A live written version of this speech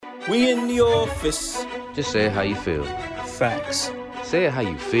We in the office. Just say it how you feel. Facts. Say it how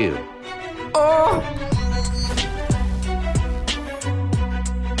you feel. Oh!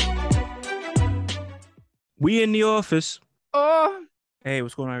 We in the office. Oh! Hey,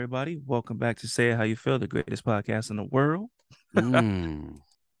 what's going on, everybody? Welcome back to Say It How You Feel, the greatest podcast in the world.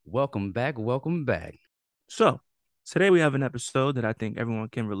 Welcome back. Welcome back. So, today we have an episode that I think everyone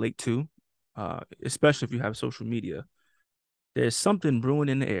can relate to, especially if you have social media. There's something brewing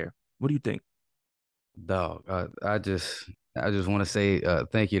in the air. What do you think? Dog, I just want to say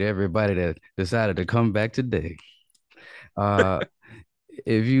thank you to everybody that decided to come back today. Uh,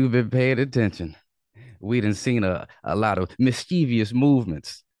 if you've been paying attention, we done seen a lot of mischievous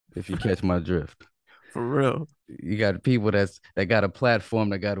movements, if you catch my drift. For real. You got people that got a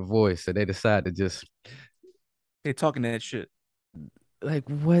platform, that got a voice, and they decide to just Hey, talking that shit. like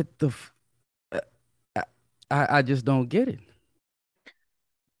what the uh, I just don't get it.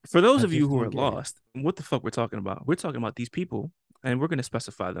 For those I of you just who are don't get it. lost, what the fuck we're talking about? We're talking about these people, and we're going to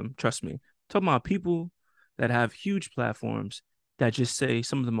specify them. Trust me. Talking about people that have huge platforms that just say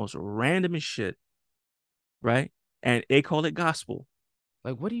some of the most randomest shit, right? And they call it gospel.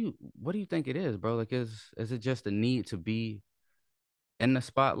 Like, what do you think it is, bro? Like, is it just a need to be in the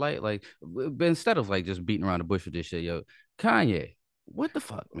spotlight? Like, but instead of like just beating around the bush with this shit, yo, Kanye, what the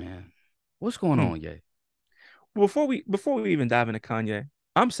fuck, man? What's going Hmm. on, yeah? Before we even dive into Kanye,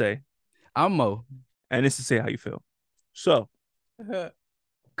 I'm Say, I'm Mo. and this is Say How You Feel. So,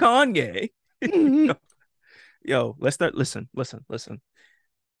 Kanye, yo, let's start. Listen.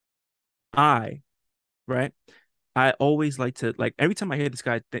 I right. I always like to like every time I hear this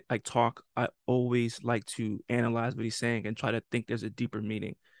guy like talk, I always like to analyze what he's saying and try to think there's a deeper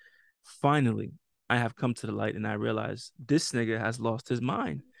meaning. Finally, I have come to the light and I realize this nigga has lost his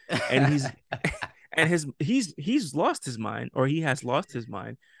mind. And he's lost his mind, or he has lost his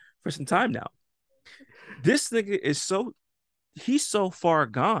mind for some time now. This nigga is he's so far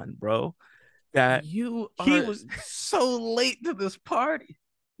gone, bro, that You he are was so late to this party.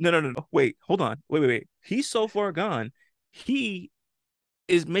 no. Wait, hold on. Wait. He's so far gone. He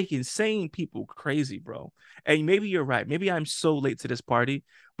is making sane people crazy, bro. And maybe you're right. Maybe I'm so late to this party,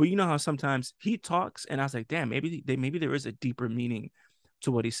 but you know how sometimes he talks, and I was like, damn, maybe there is a deeper meaning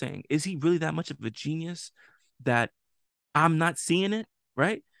to what he's saying. Is he really that much of a genius that I'm not seeing it?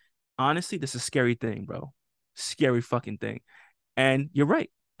 Right? Honestly, this is a scary thing, bro. Scary fucking thing. And you're right.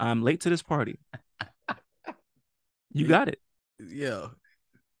 I'm late to this party. You got it. Yo,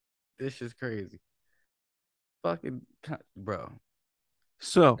 this is crazy. Fucking bro.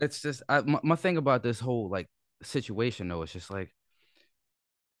 So It's just my thing about this whole like situation though. It's just like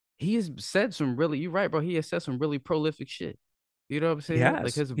he has said some really. You're right, bro. He has said some really prolific shit. You know what I'm he saying? Like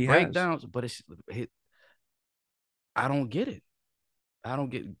has. his He has. breakdowns, but I don't get it. I don't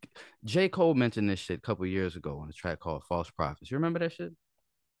get. J. Cole mentioned this shit a couple years ago on a track called "False Prophets." You remember that shit?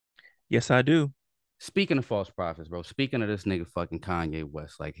 Yes, I do. Speaking of false prophets, bro. Speaking of this nigga fucking Kanye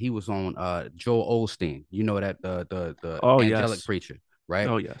West, like he was on Joel Osteen. You know that the Oh angelic yes. preacher, right?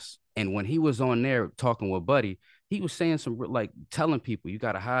 Oh yes. And when he was on there talking with Buddy, he was saying some like telling people you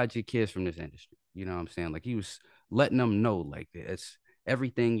got to hide your kids from this industry. You know what I'm saying? Like he was letting them know like it's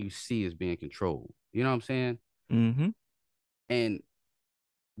everything you see is being controlled. You know what I'm saying? Mm-hmm. And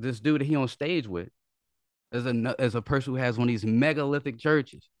this dude that he on stage with is a person who has one of these megalithic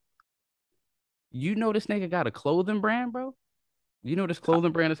churches. You know this nigga got a clothing brand, bro? You know what this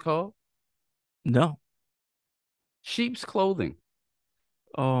clothing brand is called? No. Sheep's Clothing.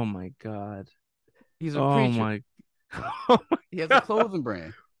 Oh my God. He's a Oh preacher. my, oh my He has a God. clothing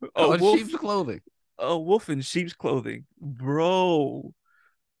brand A called wolf, Sheep's Clothing. a wolf in sheep's clothing. Bro.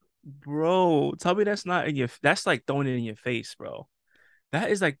 Tell me that's not in your, that's like throwing it in your face, bro. That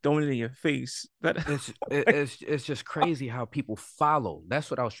is like throwing it in your face. That, It's just crazy how people follow.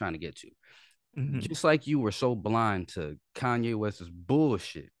 That's what I was trying to get to. Mhm. Just like you were so blind to Kanye West's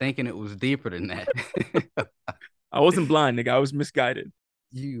bullshit, thinking it was deeper than that. I wasn't blind, nigga. I was misguided.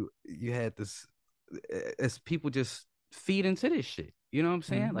 You had this as people just feed into this shit. You know what I'm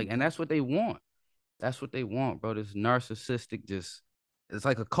saying? Mhm. Like, and that's what they want. That's what they want, bro. This narcissistic, just it's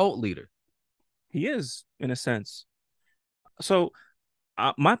like a cult leader. He is, in a sense. So,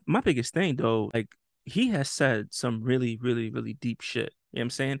 my biggest thing though, like he has said some really deep shit. You know what I'm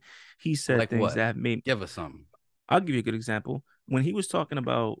saying? He said Like things what? that have made. Give us something. I'll give you a good example. When he was talking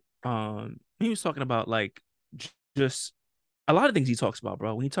about like just a lot of things he talks about,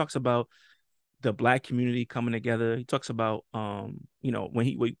 bro. When he talks about the black community coming together, he talks about when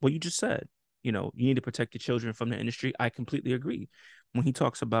what you just said, you need to protect your children from the industry. I completely agree. When he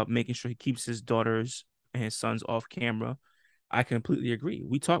talks about making sure he keeps his daughters and his sons off camera, I completely agree.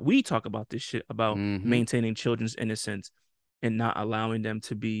 We talk about this shit about Mm-hmm. maintaining children's innocence and not allowing them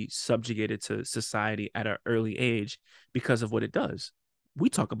to be subjugated to society at an early age because of what it does. We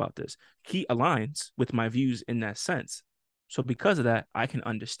talk about this. He aligns with my views in that sense. So because of that, I can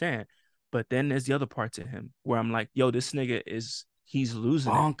understand. But then there's the other part to him where I'm like, yo, this nigga he's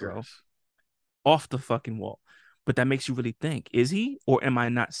losing it, bro. Bonkers. Off the fucking wall. But that makes you really think, is he or am I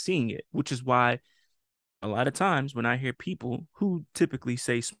not seeing it? Which is why a lot of times when I hear people who typically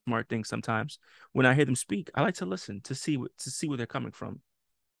say smart things sometimes, when I hear them speak, I like to listen to see where they're coming from.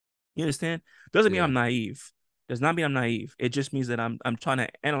 You understand? Doesn't mean Yeah. I'm naive. Does not mean I'm naive. It just means that I'm trying to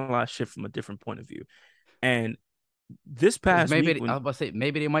analyze shit from a different point of view. And this Because past week, I when was about to say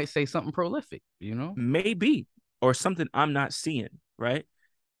maybe they might say something prolific, you know? maybe or something I'm not seeing, right?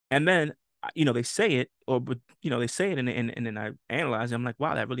 And then they say it, or but they say it, and then I analyze it. I'm like,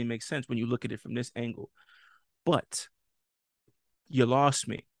 wow, that really makes sense when you look at it from this angle. But you lost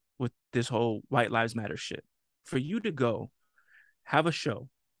me with this whole White Lives Matter shit. For you to go have a show,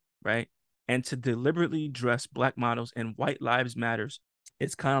 right? And to deliberately dress black models in White Lives Matters,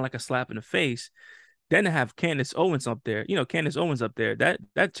 it's kind of like a slap in the face. Then to have Candace Owens up there, Candace Owens up there,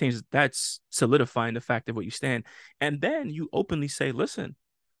 that changes, that's solidifying the fact of what you stand. And then you openly say,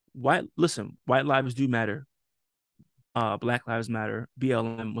 white lives do matter. Black Lives Matter.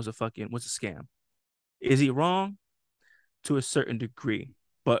 BLM was a scam. Is he wrong? To a certain degree,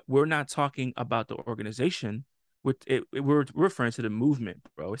 but we're not talking about the organization. We're referring to the movement,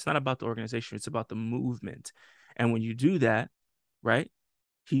 bro. It's not about the organization, it's about the movement. And when you do that, right,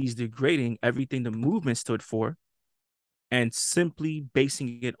 he's degrading everything the movement stood for and simply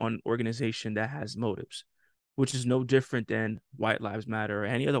basing it on an organization that has motives, which is no different than White Lives Matter or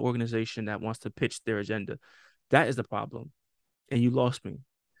any other organization that wants to pitch their agenda. That is the problem. And you lost me.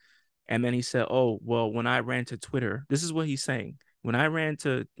 And then he said, "Oh, well, when I ran to Twitter, this is what he's saying. When I ran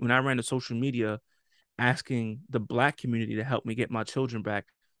to social media asking the black community to help me get my children back,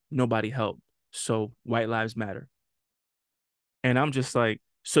 nobody helped. So white lives matter." And I'm just like,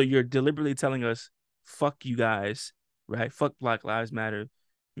 so you're deliberately telling us, fuck you guys, right? Fuck Black Lives Matter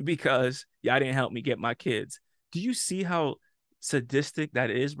because y'all didn't help me get my kids. Do you see how sadistic that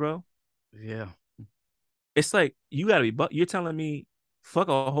is, bro? Yeah. It's like you gotta be, but you're telling me fuck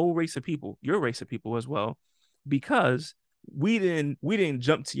a whole race of people, your race of people as well, because we didn't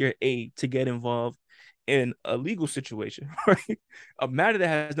jump to your aid to get involved in a legal situation, right? A matter that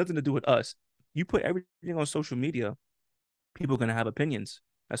has nothing to do with us. You put everything on social media, people are gonna have opinions.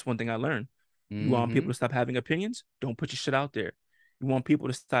 That's one thing I learned. You want people Mm-hmm. to stop having opinions? Don't put your shit out there. You want people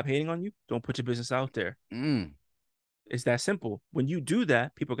to stop hating on you? Don't put your business out there. Mm. It's that simple. When you do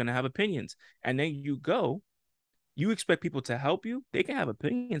that, people are gonna have opinions. And then you expect people to help you. They can have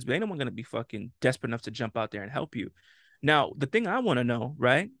opinions, but ain't no one gonna be fucking desperate enough to jump out there and help you. Now, the thing I want to know,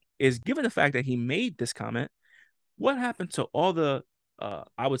 right, is given the fact that he made this comment, what happened to all the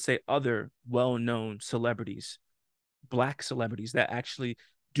I would say other well-known celebrities, black celebrities that actually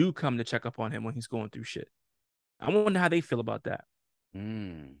do come to check up on him when he's going through shit? I wonder how they feel about that.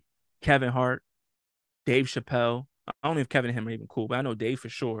 Mm. Kevin Hart, Dave Chappelle. I don't know if Kevin and him are even cool, but I know Dave for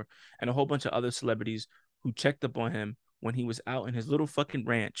sure, and a whole bunch of other celebrities who checked up on him when he was out in his little fucking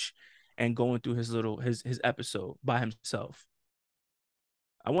ranch and going through his episode by himself.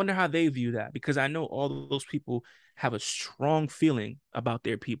 I wonder how they view that because I know all those people have a strong feeling about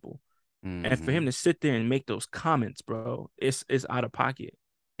their people. And for Mm-hmm. him to sit there and make those comments, bro, it's out of pocket.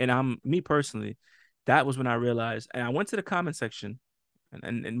 And me personally, that was when I realized, and I went to the comment section, and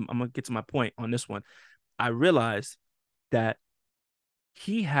I'm gonna get to my point on this one. I realized that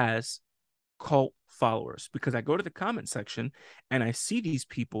he has cult followers because I go to the comment section and I see these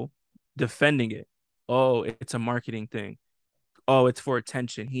people defending it. Oh, it's a marketing thing. Oh, it's for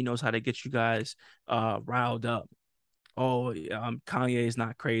attention. He knows how to get you guys riled up. Oh, Kanye is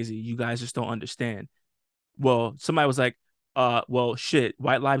not crazy. You guys just don't understand. Well, somebody was like, well, shit,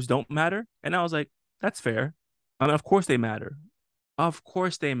 white lives don't matter. And I was like, that's fair. I mean, of course they matter. Of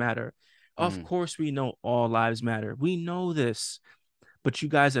course they matter. Of Mm. course we know all lives matter. We know this, but you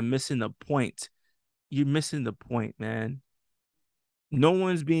guys are missing the point. You're missing the point, man. No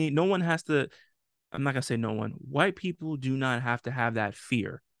one has to, I'm not gonna say no one. White people do not have to have that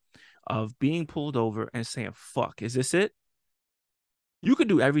fear of being pulled over and saying, fuck, is this it? You could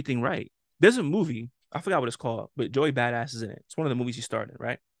do everything right. There's a movie, I forgot what it's called, but Joey Badass is in it. It's one of the movies he started,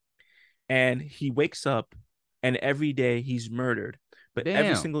 right? And he wakes up and every day he's murdered. But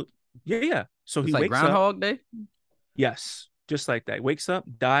every Damn. single, yeah, yeah. So It's he like wakes up, Groundhog Day. yes, just like that. Wakes up,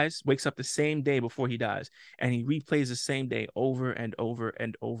 dies, wakes up the same day before he dies. And he replays the same day over and over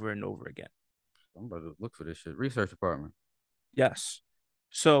and over and over again. I'm about to look for this shit. Research department. Yes.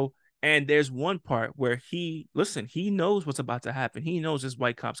 So, and there's one part where he knows what's about to happen. He knows this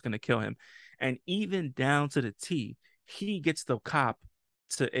white cop's going to kill him. And even down to the T, he gets the cop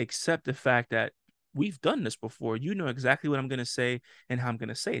to accept the fact that we've done this before. You know exactly what I'm going to say and how I'm going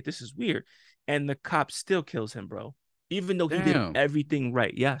to say it. This is weird. And the cop still kills him, bro, even though he did Damn. everything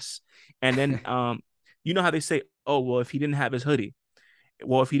right. Yes. And then, you know how they say, oh, well, if he didn't have his hoodie,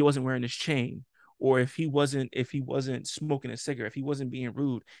 well, if he wasn't wearing his chain, or if he wasn't smoking a cigarette, if he wasn't being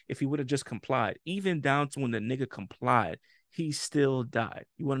rude, if he would have just complied, even down to when the nigga complied, he still died.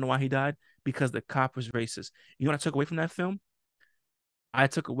 You want to know why he died? Because the cop was racist. You know what I took away from that film? I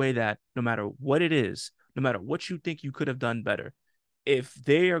took away that no matter what it is, no matter what you think you could have done better, if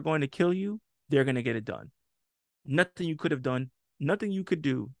they are going to kill you, they're going to get it done. Nothing you could have done, nothing you could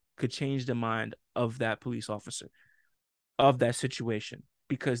do could change the mind of that police officer, of that situation,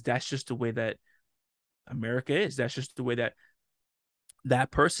 because that's just the way that America is. That's just the way that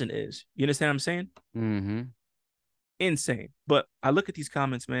that person is. You understand what I'm saying? Mm-hmm. Insane. But I look at these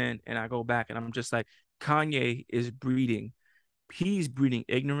comments, man, and I go back and I'm just like, Kanye is breeding. He's breeding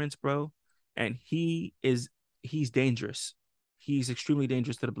ignorance, bro. And he's dangerous. He's extremely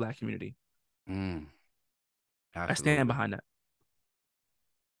dangerous to the black community. Mm, I stand absolutely. behind that.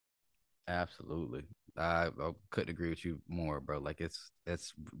 Absolutely. I couldn't agree with you more, bro. Like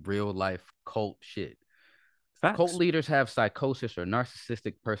it's real life cult shit. Cult Facts. leaders have psychosis or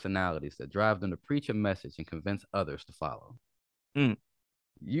narcissistic personalities that drive them to preach a message and convince others to follow. Mm,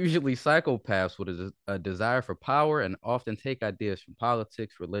 Usually, psychopaths with a desire for power and often take ideas from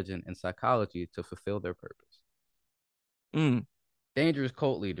politics, religion, and psychology to fulfill their purpose. mm. Dangerous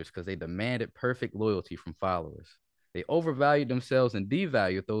cult leaders because they demanded perfect loyalty from followers. They overvalued themselves and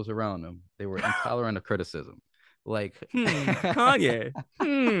devalued those around them. They were intolerant of criticism. Like, Kanye.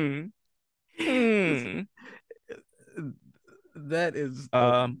 Hmm. this, Hmm. that is a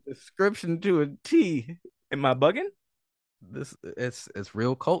Um, description to a T. am I bugging? It's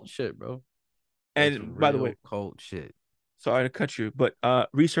real cult shit, bro. It's And by the way, real cult shit. sorry to cut you, but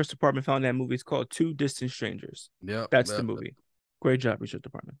research department found that movie. It's called Two Distant Strangers. Yep, That's the yep. movie. Great job, research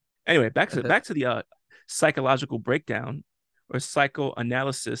department. Anyway, back to the psychological breakdown or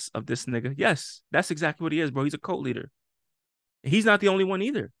psychoanalysis of this nigga. Yes, that's exactly what he is, bro. He's a cult leader. He's not the only one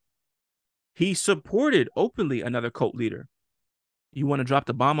either. He supported openly another cult leader. You want to drop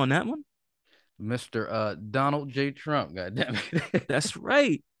the bomb on that one? Mr. Donald J. Trump, goddamn it. That's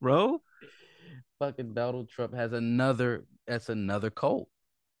right, bro. Fucking Donald Trump has another cult.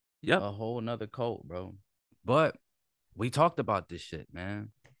 Yep. A whole another cult, bro. But we talked about this shit,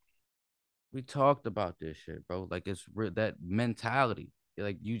 man. We talked about this shit, bro. Like that mentality.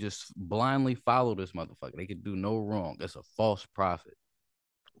 Like you just blindly follow this motherfucker. They can do no wrong. It's a false prophet.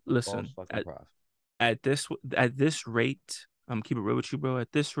 False Listen, fucking prophet. at this rate, I'm keep it real with you, bro.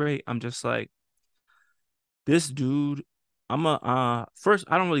 At this rate, I'm just like this dude. I'm a first.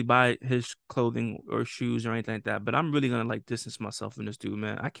 I don't really buy his clothing or shoes or anything like that, but I'm really gonna like distance myself from this dude,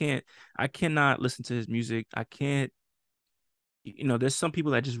 man. I cannot listen to his music. I can't. There's some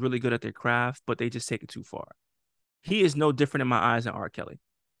people that are just really good at their craft, but they just take it too far. He is no different in my eyes than R. Kelly.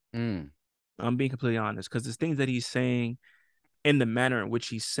 Mm. I'm being completely honest because the things that he's saying in the manner in which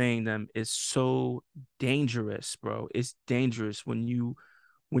he's saying them is so dangerous, bro. It's dangerous when you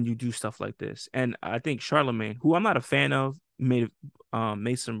do stuff like this. And I think Charlemagne, who I'm not a fan of, made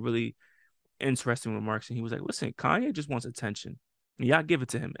some really interesting remarks. And he was like, "Listen, Kanye just wants attention. Y'all give it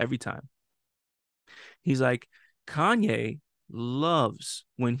to him every time." He's like, Kanye loves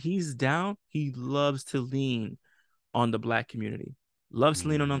when he's down. He loves to lean on the black community. Loves to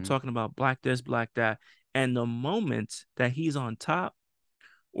lean on them Mm-hmm. talking about black this, black that. And the moment that he's on top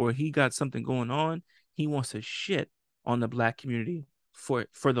or he got something going on, he wants to shit on the black community for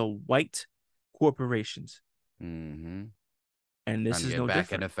the white corporations. Mm-hmm. And Trying this to is get no back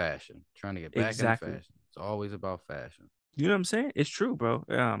different. into fashion. Trying to get back into Exactly. fashion. It's always about fashion. You know what I'm saying? It's true, bro.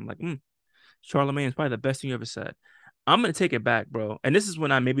 Yeah, I'm like, Charlemagne is probably the best thing you ever said. I'm gonna take it back, bro. And this is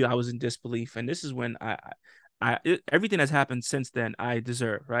when I was in disbelief, and this is when everything that's happened since then I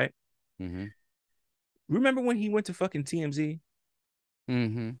deserve, right? Mm-hmm. Remember when he went to fucking TMZ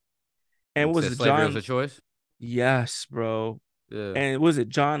Mm-hmm. and was Said it slavery was a John? choice. Yes, bro. Yeah. And was it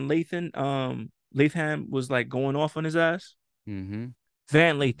John Lathan? Latham was like going off on his ass. Mm-hmm.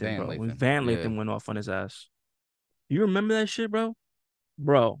 Van Lathan, Van bro. When Lathan. Van Yeah. Lathan went off on his ass. You remember that shit, bro?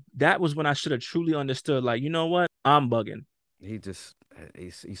 Bro, that was when I should have truly understood. Like, you know what? I'm bugging. He just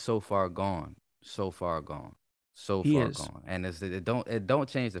he's so far gone. So far gone. So He far is. gone. And it don't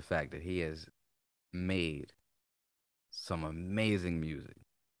change the fact that he has made some amazing music.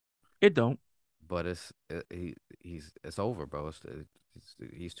 It don't. but it's over, bro.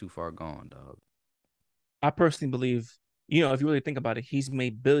 He's too far gone, dog. I personally believe, if you really think about it, he's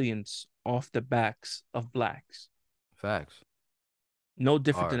made billions off the backs of blacks. Facts. No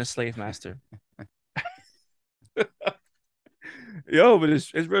different than a Ours. slave master. Yo, but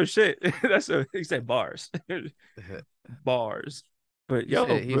it's real shit. That's what he said, bars. Bars. But You yo,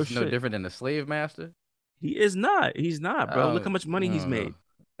 said real he's no shit. different than a slave master? He is not. He's not, bro. Look how much I money he's don't know. made.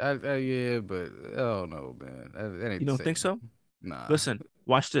 Yeah, but I don't know, man. That ain't You the don't think same. so? Nah, Listen,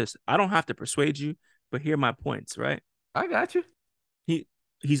 watch this. I don't have to persuade you, but here are my points, right? I got you. He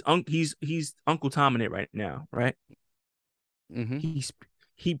he's Uncle Tom in it right now, right? Mm-hmm. He's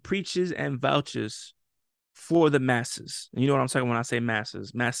he preaches and vouches for the masses. You know what I'm talking when I say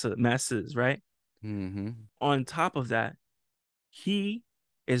masses, masses, right? Mm-hmm. On top of that, he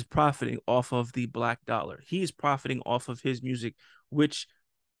is profiting off of the black dollar. He is profiting off of his music, which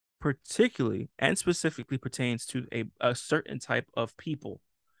particularly and specifically pertains to a certain type of people,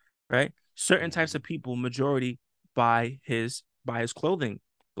 right? Certain types Mm-hmm. of people, majority buy his clothing,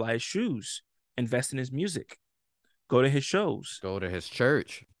 buy his shoes, invest in his music, go to his shows, Go to his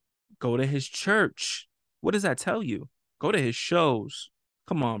church. go to his church. What does that tell you? Go to his shows.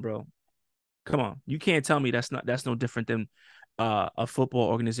 Come on, bro. Come on. You can't tell me that's no different than a football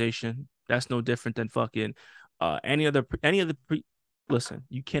organization. That's no different than fucking any other listen,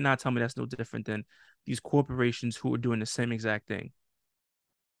 you cannot tell me that's no different than these corporations who are doing the same exact thing.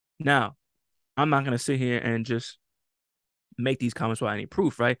 Now, I'm not gonna sit here and just make these comments without any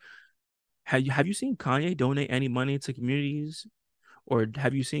proof, right? Have you seen Kanye donate any money to communities, or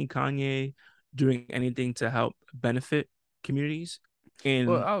have you seen Kanye doing anything to help benefit communities Well, in,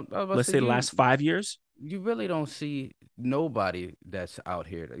 I was about to let's say say, the last 5 years? you really don't see nobody that's out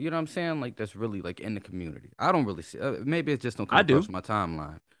here. You know what I'm saying? Like that's really like in the community. I don't really see. Maybe it just don't come I across do. my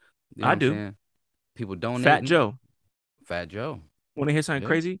timeline. You know what I I'm do. saying? People Fat donating. Joe. Fat Joe. Want to hear something Yeah.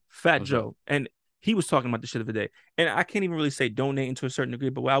 crazy? Fat What's up? Joe. And he was talking about the shit of the day. And I can't even really say donating to a certain degree,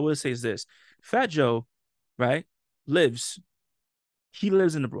 but what I will say is this: Fat Joe, right, lives, he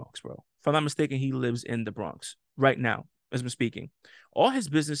lives in the Bronx, bro. If I'm not mistaken, he lives in the Bronx right now, as I'm speaking. All his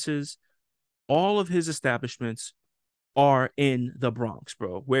businesses, all of his establishments are in the Bronx,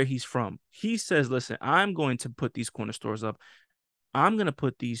 bro, where he's from. He says, listen, I'm going to put these corner stores up. I'm going to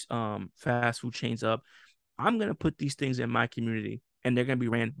put these fast food chains up. I'm going to put these things in my community, and they're going to be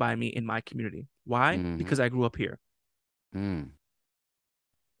ran by me in my community. Why? Mm-hmm. Because I grew up here. Mm.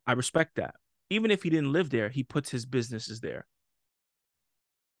 I respect that. Even if he didn't live there, he puts his businesses there.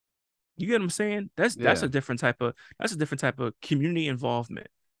 You get what I'm saying? That's Yeah. a different type of community involvement.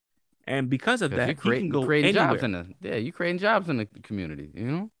 And because of Because that, he can you go creating jobs anywhere. in the you creating jobs in the community, you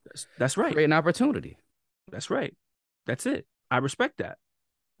know? That's right. Creating opportunity. That's right. That's it. I respect that.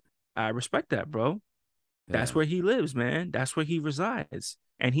 I respect that, bro. That's Yeah. where he lives, man. That's where he resides.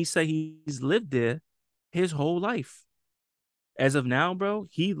 And he said he's lived there his whole life. As of now, bro,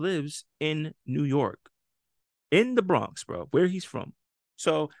 he lives in New York, in the Bronx, bro, where he's from.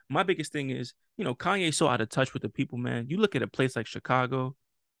 So my biggest thing is, Kanye's so out of touch with the people, man. You look at a place like Chicago,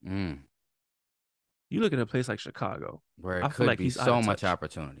 Mm. you look at a place like Chicago, Where I it feel could like be he's out of so much touch.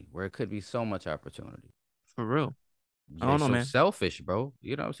 opportunity. Where it could be so much opportunity. For real. I They don't know, so man. selfish, bro.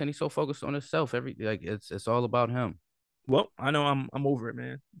 You know what I'm saying? He's so focused on himself. Every like it's all about him. Well, I know I'm over it,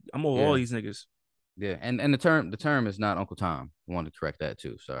 man. I'm over all Yeah. these niggas. Yeah. And the term is not Uncle Tom. I wanted to correct that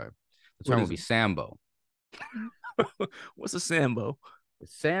too. Sorry. The What term would is be it? Sambo. What's a Sambo?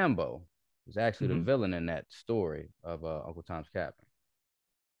 Sambo is actually the Mm-hmm. villain in that story of Uncle Tom's Cabin.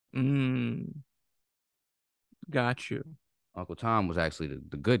 Mm, got you. Uncle Tom was actually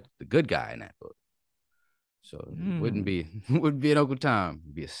the good guy in that book. So it wouldn't Mm, be wouldn't be an Uncle Tom,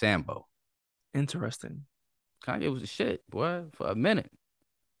 it'd be a Sambo. interesting. Kanye was a shit, boy, for a minute.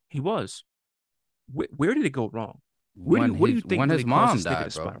 He was. Where did it go wrong? When What do you his think when his really caused mom this nigga to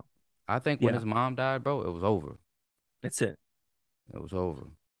died, bro. spiral? I think when Yeah, his mom died, bro, it was over. that's it. It was over.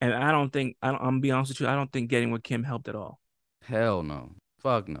 And I don't think I'm gonna be honest with you. I don't think getting with Kim helped at all. Hell no.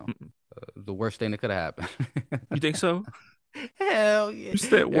 Fuck no. Mm-mm. The worst thing that could have happened. You think so? Hell yeah. You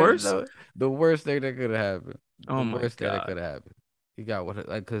said There's worse? no the worst thing that could have happened. The Oh my worst thing that god. could have happened. You got what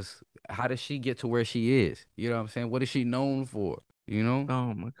like cause how did she get to where she is? You know what I'm saying? What is she known for? You know?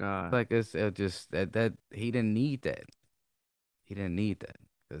 Oh my god. Like it's just that he didn't need that. He didn't need that.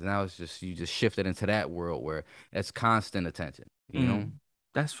 Because now it's just you just shifted into that world where it's constant attention, you know?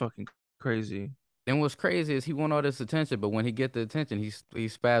 That's fucking crazy. And what's crazy is he want all this attention, but when he get the attention, he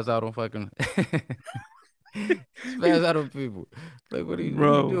spaz out on fucking spaz out on people. Like what are you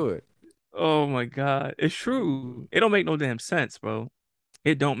Bro. doing? Oh my god. It's true. It don't make no damn sense, bro.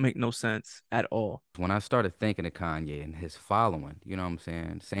 It don't make no sense at all. When I started thinking of Kanye and his following, you know what I'm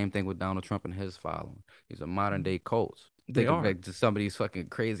saying? Same thing with Donald Trump and his following. He's a modern day cult. They Thinking are. back to some of these fucking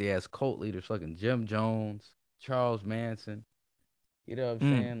crazy ass cult leaders, fucking Jim Jones, Charles Manson. You know what I'm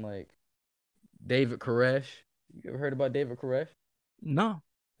Mm. saying? Like David Koresh. You ever heard about David Koresh? No.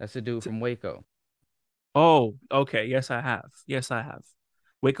 That's the dude from Waco. Oh, okay. Yes, I have. Yes, I have.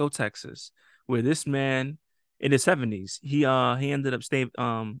 Waco, Texas, where this man in the 70s, he ended up staying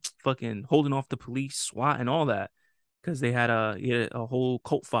fucking holding off the police, SWAT, and all that because he had a whole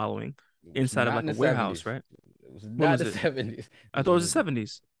cult following It was inside of not in like a the warehouse, 70s. right? It was When not was the it? 70s. I This thought it was the was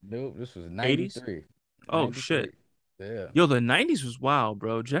 70s, nope, this was 80s. 93. Oh shit. 93. Yeah. Yo, the 90s was wild,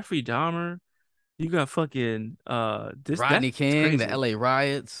 bro. Jeffrey Dahmer, you got fucking this Rodney that's King, the crazy. LA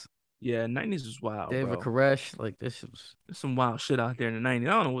riots, Yeah, 90s was wild, David bro. Koresh, like this shit was There's some wild shit out there in the 90s.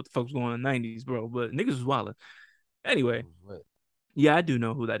 I don't know what the fuck's going on in the 90s, bro, but niggas was wild. it Anyway, was lit. yeah, I do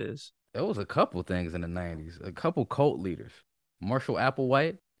know who that is. There was a couple things in the 90s, a couple cult leaders. Marshall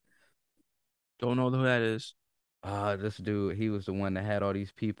Applewhite, Don't know who that is. this dude, he was the one that had all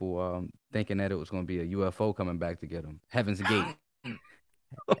these people thinking that it was going to be a UFO coming back to get them. Heaven's Gate.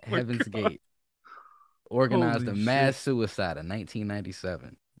 Oh my Heaven's god. Gate organized a Holy shit. mass suicide in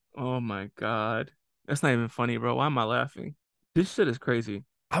 1997. Oh my god. That's not even funny, bro. Why am I laughing? This shit is crazy.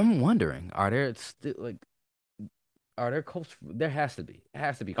 I'm wondering, are there still like are there cults? There has to be. It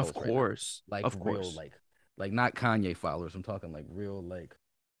has to be Of cults right now. course. Like Of real, course. like not Kanye followers. I'm talking like real, like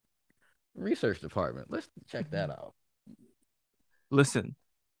research department. Let's check that out. Listen,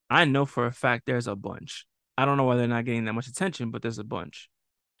 I know for a fact there's a bunch. I don't know why they're not getting that much attention, but there's a bunch.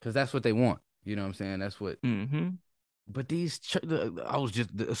 Because that's what they want. You know what I'm saying? That's what. Mm-hmm. But I was just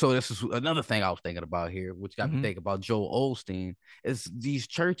so this is another thing I was thinking about here, which got me Mm-hmm. thinking about Joel Osteen. Is these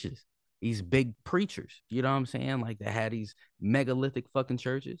churches, these big preachers. You know what I'm saying? Like they had these megalithic fucking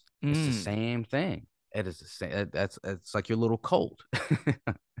churches. It's the Mm. same thing. It is the same. That's it's like your little cult.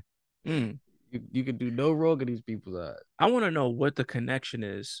 Mm. You can do no wrong in these people's eyes. I want to know what the connection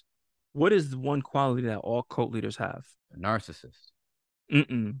is. What is the one quality that all cult leaders have? Narcissist.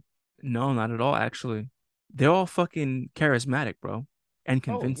 Mm-mm. No, not at all, actually. They're all fucking charismatic, bro, and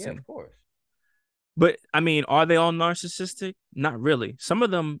Oh yeah, of convincing. course. But I mean, are they all narcissistic? Not really. Some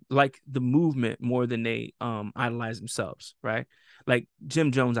of them like the movement more than they idolize themselves, right? Like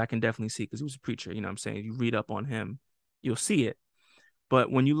Jim Jones, I can definitely see because he was a preacher. You know what I'm saying? You read up on him, you'll see it. But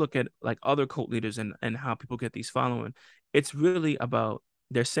when you look at like other cult leaders and how people get these following, it's really about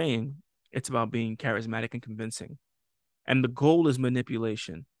they're saying it's about being charismatic and convincing. And the goal is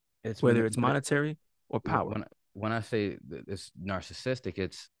manipulation, It's whether it's when monetary or power. when I say that it's narcissistic,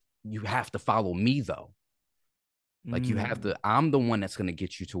 it's you have to follow me though. Like you have Mm, to. I'm the one that's gonna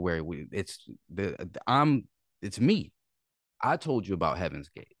get you to where it's I'm. It's me. I told you about Heaven's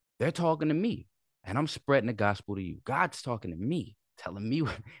Gate. They're talking to me, and I'm spreading the gospel to you. God's talking to me, telling me.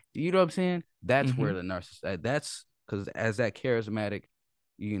 You know what I'm saying? That's mm-hmm. where the narcissist. That's because as that charismatic,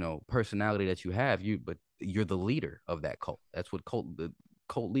 personality that you have, but you're the leader of that cult. That's what the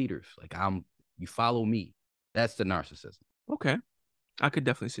cult leaders like. You follow me. That's the narcissism. Okay. I could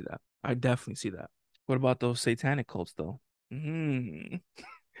definitely see that. I definitely see that. What about those satanic cults though? Mm.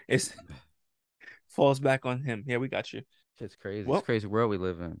 It falls back on him. Yeah, we got you. It's crazy. It's Well, crazy world we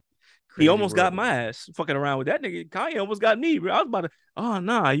live in. he Crazy almost got world. my ass fucking around with that nigga. Kanye almost got me, bro. I was about to, oh,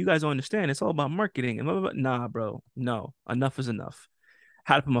 nah, you guys don't understand. It's all about marketing. And blah, blah, blah. Nah, bro. No, enough is enough.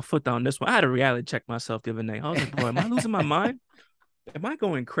 Had to put my foot down on this one. I had to reality check myself the other night. I was like, bro, am I losing my mind? Am I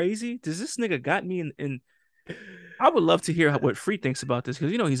going crazy? Does this nigga got me in I would love to hear what Free thinks about this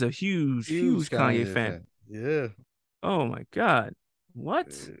because he's a huge, Huge huge Kanye Kanye fan. fan. Yeah. Oh my God. What?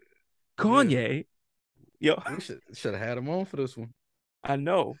 Yeah. Kanye? Yo, We should have had him on for this one. I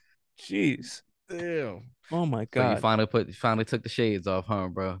know. Jeez. Damn. Oh my So God. you finally took the shades off, huh,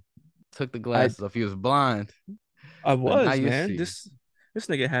 bro? Took the I glasses off. He was blind, I but now was, you man. see. This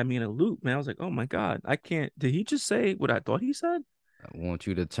nigga had me in a loop, man. I was like, oh my God. I can't. Did he just say what I thought he said? I want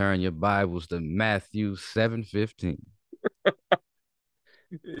you to turn your Bibles to Matthew 7:15.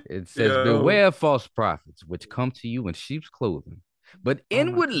 It says, Yo. beware of false prophets, which come to you in sheep's clothing, but Oh my God.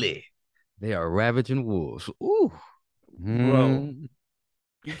 inwardly they are ravaging wolves. Ooh. Bro, Mm.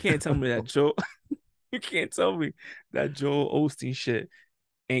 you can't tell me that Joe. You can't tell me that Joel Osteen shit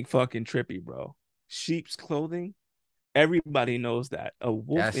ain't fucking trippy, bro. Sheep's clothing. Everybody knows that. A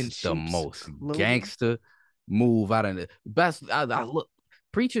wolf in That's the sheep's most clothing. gangster move out of the best. I look,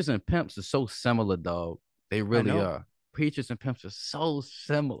 preachers and pimps are so similar, dog. They I really know. are. Preachers and pimps are so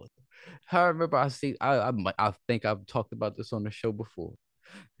similar. I remember I think I've talked about this on the show before.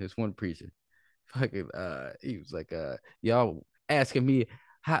 There's one preacher, fucking he was like, y'all asking me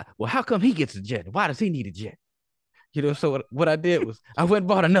how come he gets a jet? Why does he need a jet? So what I did was I went and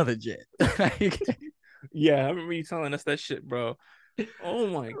bought another jet. Yeah, I remember you telling us that shit, bro. Oh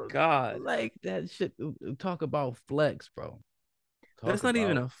my god. Like that shit. Talk about flex, bro. That's Talk not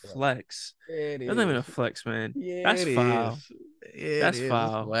even about a flex. flex. It That's not even a is. flex, man. Yeah, That's it foul. is. It That's is. It's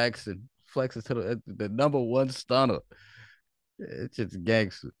foul. flexing. Flexing to the number one stunner. It's just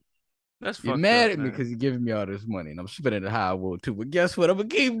gangster. That's You're fucked mad up, at me man. because you're giving me all this money and I'm spending it how I will too. But guess what? I'm gonna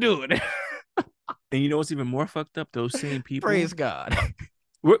keep doing it. And you know what's even more fucked up? Those same people. Praise God.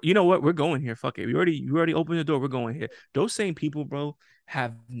 You know what? We're going here. Fuck it. You already opened the door. We're going here. Those same people, bro,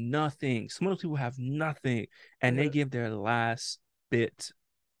 have nothing. Some of those people have nothing, and they give their last bit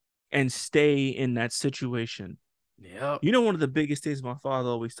and stay in that situation. Yep. You know, one of the biggest things my father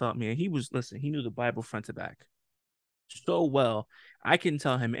always taught me, and he knew the Bible front to back so well. I can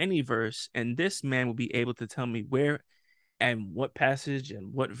tell him any verse, and this man will be able to tell me where and what passage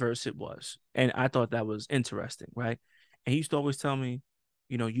and what verse it was. And I thought that was interesting, right? And he used to always tell me,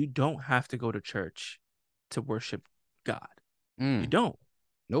 you don't have to go to church to worship God. You Mm. don't.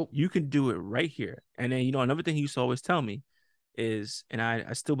 Nope. You can do it right here. And then, another thing he used to always tell me is, and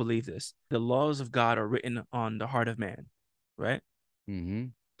I still believe this, the laws of God are written on the heart of man, right? Mm-hmm.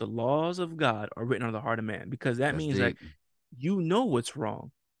 The laws of God are written on the heart of man because that That's means that deep. you know what's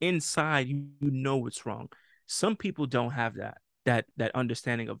wrong. Inside, you know what's wrong. Some people don't have that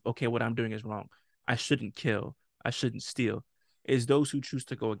understanding of, okay, what I'm doing is wrong. I shouldn't kill. I shouldn't steal. Is those who choose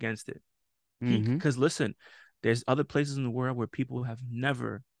to go against it. Mm-hmm. Because listen, there's other places in the world where people have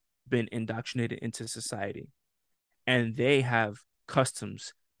never been indoctrinated into society, and they have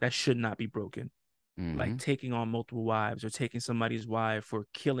customs that should not be broken, like Mm-hmm. taking on multiple wives or taking somebody's wife or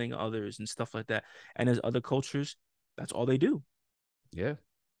killing others and stuff like that. And there's other cultures, that's all they do. Yeah.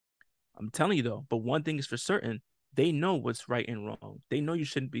 I'm telling you though, but one thing is for certain, they know what's right and wrong. They know you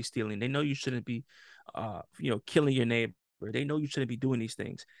shouldn't be stealing. They know you shouldn't be killing your neighbor. They know you shouldn't be doing these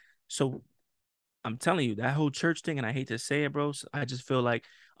things. So I'm telling you, that whole church thing, and I hate to say it, bro, I just feel like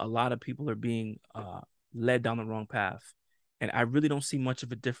a lot of people are being led down the wrong path. And I really don't see much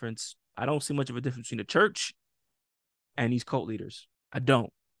of a difference. I don't see much of a difference between the church and these cult leaders. I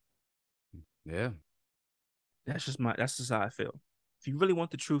don't. Yeah. That's just how I feel. If you really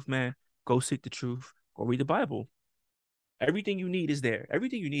want the truth, man, go seek the truth. Go read the Bible. Everything you need is there.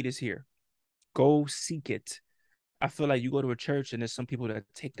 Everything you need is here. Go seek it. I feel like you go to a church and there's some people that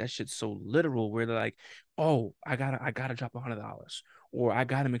take that shit so literal where they're like, oh, I gotta drop $100 or I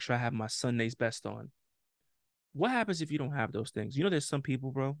gotta make sure I have my Sunday's best on. What happens if you don't have those things? There's some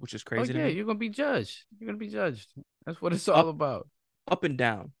people, bro, which is Oh crazy to yeah, me, you're gonna be judged. You're gonna be judged. That's what it's all up about. up and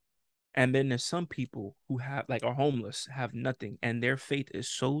down. And then there's some people who are homeless, have nothing, and their faith is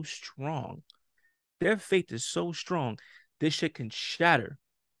so strong. Their faith is so strong. This shit can shatter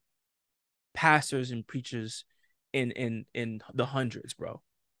pastors and preachers in the hundreds, bro.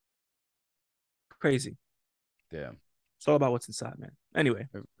 Crazy. Yeah. It's all about what's inside, man. Anyway,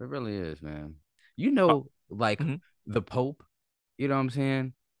 It really is, man. uh, Like mhm. the Pope, you know what I'm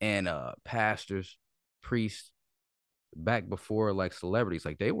saying? And pastors, priests, back before like celebrities,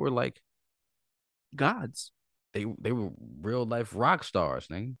 like they were like Gods. they were real life rock stars,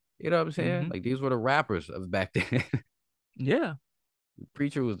 man. You know what I'm saying? Hmm. Like these were the rappers of back then. Yeah, The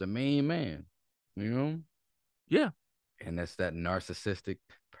preacher was the main man, you know? yeah. And that's that narcissistic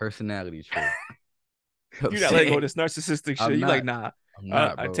personality trait. You know what I'm You're not letting go of saying? this narcissistic shit. I'm You like, not. nah. I'm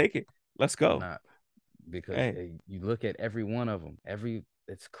not, I bro. take it. Let's I'm go. not. Because Hey, you look at every one of them.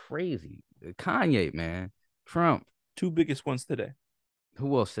 It's crazy. Kanye, man. Trump. two biggest ones today.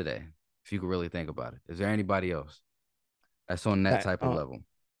 Who else today? If you could really think about it. Is there anybody else that's on that That type of level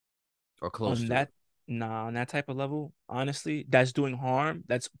or close on to it? that nah on that type of level, honestly, that's doing harm.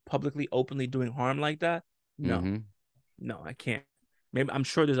 That's publicly, openly doing harm like that. No, Mm-hmm. no, I can't. Maybe I'm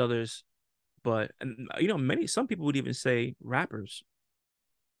sure there's others, but some people would even say rappers.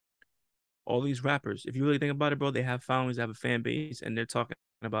 All these rappers, if you really think about it, bro, they have followings, they have a fan base, and they're talking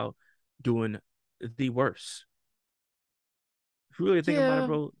about doing the worst. If you really think about it, Yeah,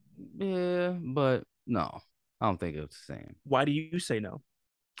 bro, yeah, but no, I don't think it's the same. why do you say no?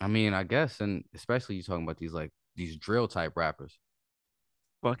 I mean, I guess, and especially you talking about these drill type rappers,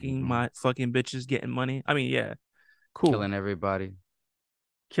 you Fucking know, my fucking bitches getting money. I mean, yeah, cool. killing everybody,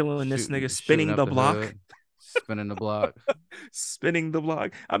 Killing this nigga, shooting spinning up the the block, hood, spinning the block. spinning the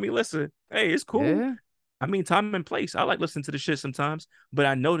block. I mean, listen, hey, it's cool. Yeah. I mean, time and place. I like listening to the shit sometimes, but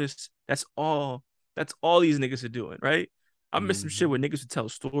I noticed that's all these niggas are doing, right? I miss some shit Mm-hmm. where niggas would tell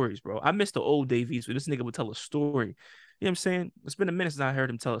stories, bro. I miss the old Davies where this nigga would tell a story. You know what I'm saying? It's been a minute since I heard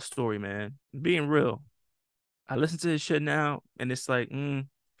him tell a story, man. Being real. I listen to his shit now, and it's like, I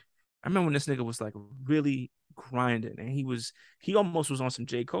remember when this nigga was like really grinding, and he almost was on some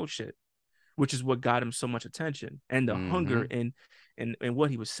J. Cole shit, which is what got him so much attention and the hunger Mm-hmm. and what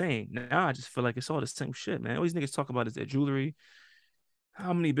he was saying. Now I just feel like it's all the same shit, man. All these niggas talk about is their jewelry,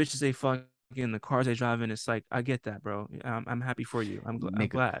 how many bitches they fuck in the cars they drive in. It's like, I get that, bro. I'm happy for you. I'm Nigga,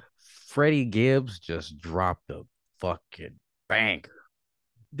 glad. Freddie Gibbs just dropped a fucking banger.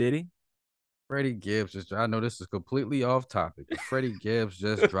 Did he? Freddie Gibbs just, I know this is completely off topic, but Freddie Gibbs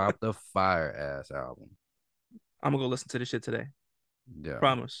just dropped a fire ass album. I'm gonna go listen to this shit today. Yeah,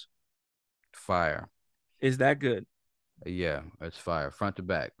 Promise. fire. Is that good? Yeah, it's fire. Front to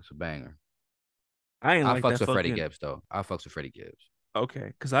back. It's a banger. I ain't I like fucks that with Freddie fucking Gibbs though. I fucks with Freddie Gibbs. okay,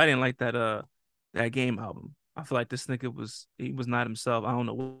 because I didn't like that game album. I feel like this nigga he was not himself. I don't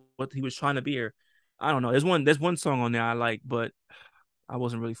know what he was trying to be or I don't know. There's one song on there I like, but I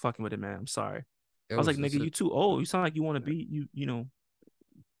wasn't really fucking with it, man. I'm sorry. It I was like, was nigga, you too old. You sound like you want to be trying to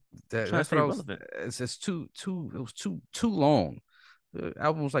that's what stay I was. relevant. It's too. It was too long. The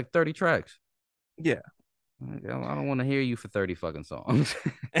album was like 30 tracks. Yeah. I don't want to hear you for 30 fucking songs.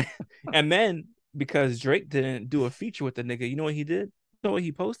 And then because Drake didn't do a feature with the nigga, you know what he did? You know what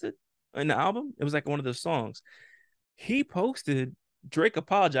he posted in the album? It was like one of the songs. He posted Drake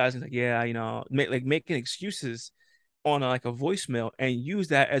apologizing, like, yeah, making excuses on like a voicemail and use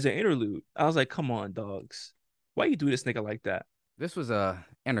that as an interlude. I was like, come on, dogs. Why you do this nigga like that? This was a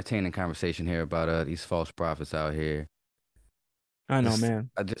entertaining conversation here about these false prophets out here. I know, Just man.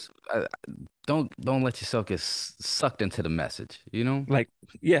 don't let yourself get sucked into the message, you know? Like,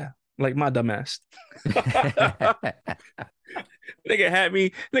 yeah, like my dumbass. Nigga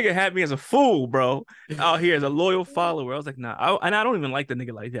had me as a fool, bro. Out here as a loyal follower. I was like, nah. And I don't even like the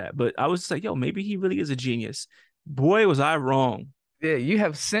nigga like that. But I was just like, yo, maybe he really is a genius. Boy, was I wrong. Yeah, you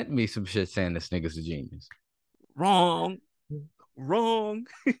have sent me some shit saying this nigga's a genius. Wrong. Wrong.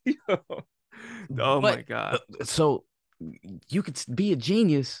 Yo. Oh my But God. so you could be a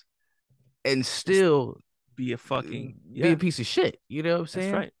genius and still Be a fucking be a yeah. piece of shit. You know what I'm That's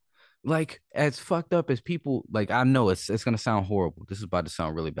saying? right. Like as fucked up as people, like I know it's gonna sound horrible. This is about to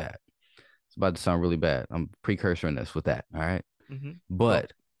sound really bad. It's about to sound really bad. I'm precursoring this with that. All right. Go.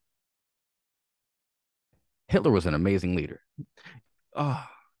 But Hitler was an amazing leader. Oh,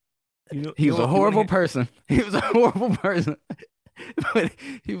 He was a you want to horrible hear? person. He was a horrible person, but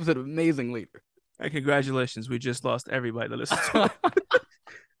he was an amazing leader. Hey, congratulations. We just lost everybody to listen to it.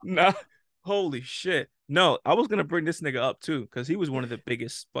 Nah, holy shit. No, I was gonna bring this nigga up too, because he was one of the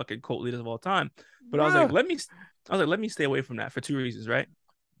biggest fucking cult leaders of all time. But Bruh. let me stay away from that for two reasons, right?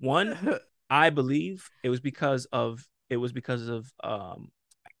 One, I believe it was because of I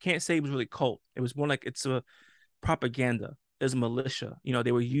can't say it was really cult. It was more like it's a propaganda. There's a militia.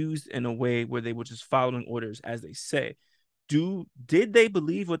 They were used in a way where they were just following orders as they say. Did they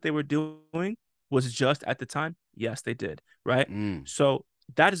believe what they were doing was just at the time? Yes, they did. Right. Mm. So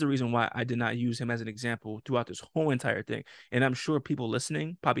that is the reason why I did not use him as an example throughout this whole entire thing. And I'm sure people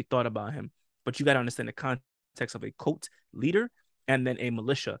listening probably thought about him, but you got to understand the context of a cult leader and then a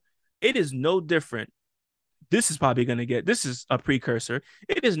militia. It is no different. This is a precursor.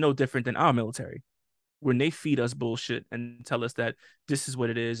 It is no different than our military when they feed us bullshit and tell us that this is what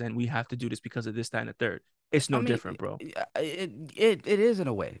it is and we have to do this because of this, that, and the third. It's I no mean, different, bro. it is in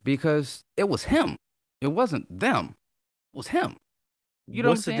a way because it was him. It wasn't them. It was him. You know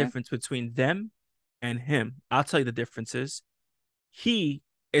what I'm What's the saying? difference between them and him? I'll tell you the difference is he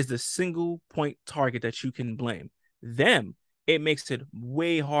is the single point target that you can blame. Them, it makes it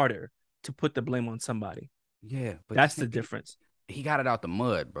way harder to put the blame on somebody. Yeah, but That's this the nigga, difference. he got it out the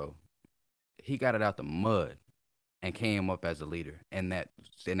mud, bro. He got it out the mud and came up as a leader in that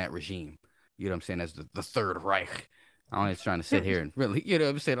regime. You know what I'm saying? As the Third Reich. I'm just trying to sit here and really, you know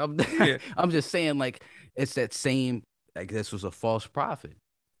what I'm saying? Yeah. I'm just saying like it's that same like this was a false prophet.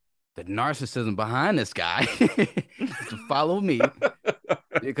 The narcissism behind this guy to follow me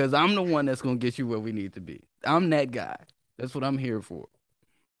because I'm the one that's gonna get you where we need to be. I'm that guy. That's what I'm here for.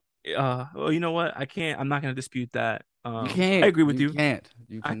 Well, you know what? I'm not gonna dispute that. You I can't. agree with You you. can't.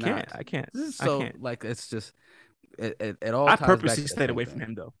 You I can't. cannot. I can't. This is I so can't. like it's just it all I ties back purposely to that stayed same away from thing.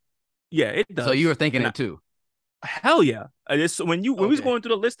 him though. Yeah, it So you were does. thinking And it too. hell yeah. When we was Okay. going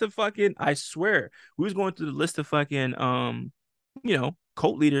through the list of fucking, I swear, we was going through the list of fucking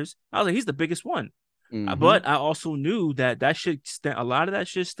cult leaders. I was like, he's the biggest one. Mm-hmm. But I also knew that shit a lot of that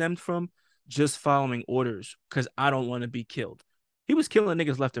shit stemmed from just following orders because I don't want to be killed. He was killing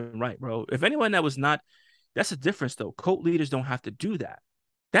niggas left and right, bro. If anyone that was not, that's a difference though. Cult leaders don't have to do that.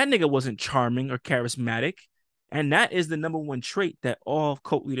 That nigga wasn't charming or charismatic, and that is the number one trait that all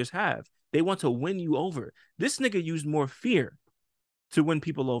cult leaders have. They want to win you over. This nigga used more fear to win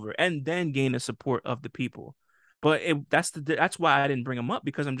people over and then gain the support of the people. But that's why I didn't bring him up,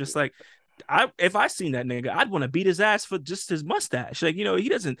 because I'm just like, if I seen that nigga, I'd want to beat his ass for just his mustache. Like, he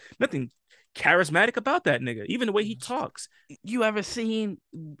doesn't nothing charismatic about that nigga. Even the way he talks. You ever seen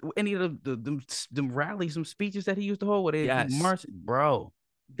any of the rallies, some speeches that he used to hold where they Yes. march, bro?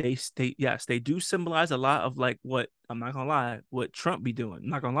 They do symbolize a lot of like what, I'm not gonna lie, what Trump be doing. I'm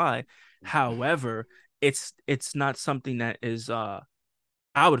not gonna lie. However, it's not something that is I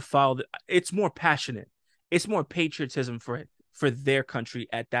would follow. It's more passionate. It's more patriotism for their country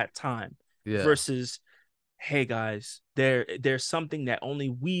at that time, versus, hey guys, there's something that only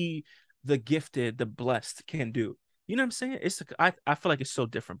we, the gifted, the blessed, can do. You know what I'm saying? I feel like it's so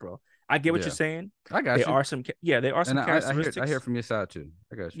different, bro. I get what you're saying. I got there you. Are some there are some and characteristics. I hear from your side too.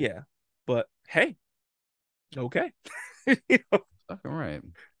 I got you. Yeah, but hey, okay. Fucking right.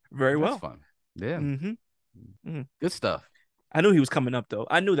 Very well. That's fun. Yeah. Mm-hmm. Good stuff. I knew he was coming up though.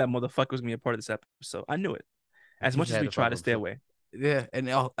 I knew that motherfucker was gonna be a part of this episode. I knew it. As much as we try to stay away. Yeah, and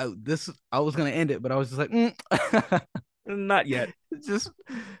I was gonna end it, but I was just like, not yet. Just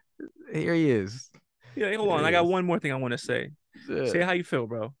here he is. Yeah, hold on. I got one more thing I want to say. Yeah. Say how you feel,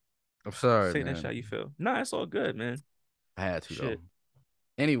 bro. I'm sorry. Say that shit how you feel. Nah, it's all good, man. I had to though.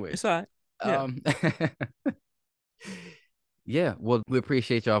 Anyway, it's all right. Yeah. Yeah. Well, we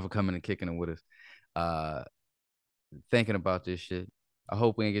appreciate y'all for coming and kicking it with us. Thinking about this shit. I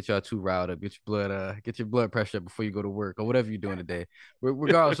hope we ain't get y'all too riled up. Get your blood pressure up before you go to work or whatever you're doing today.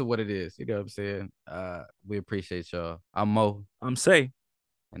 Regardless of what it is. You know what I'm saying? We appreciate y'all. I'm Mo. I'm Say.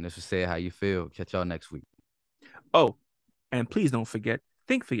 And this was Say How You Feel. Catch y'all next week. Oh, and please don't forget,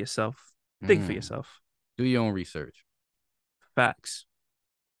 think for yourself. Think for yourself. Do your own research. Facts.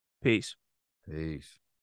 Peace. Peace.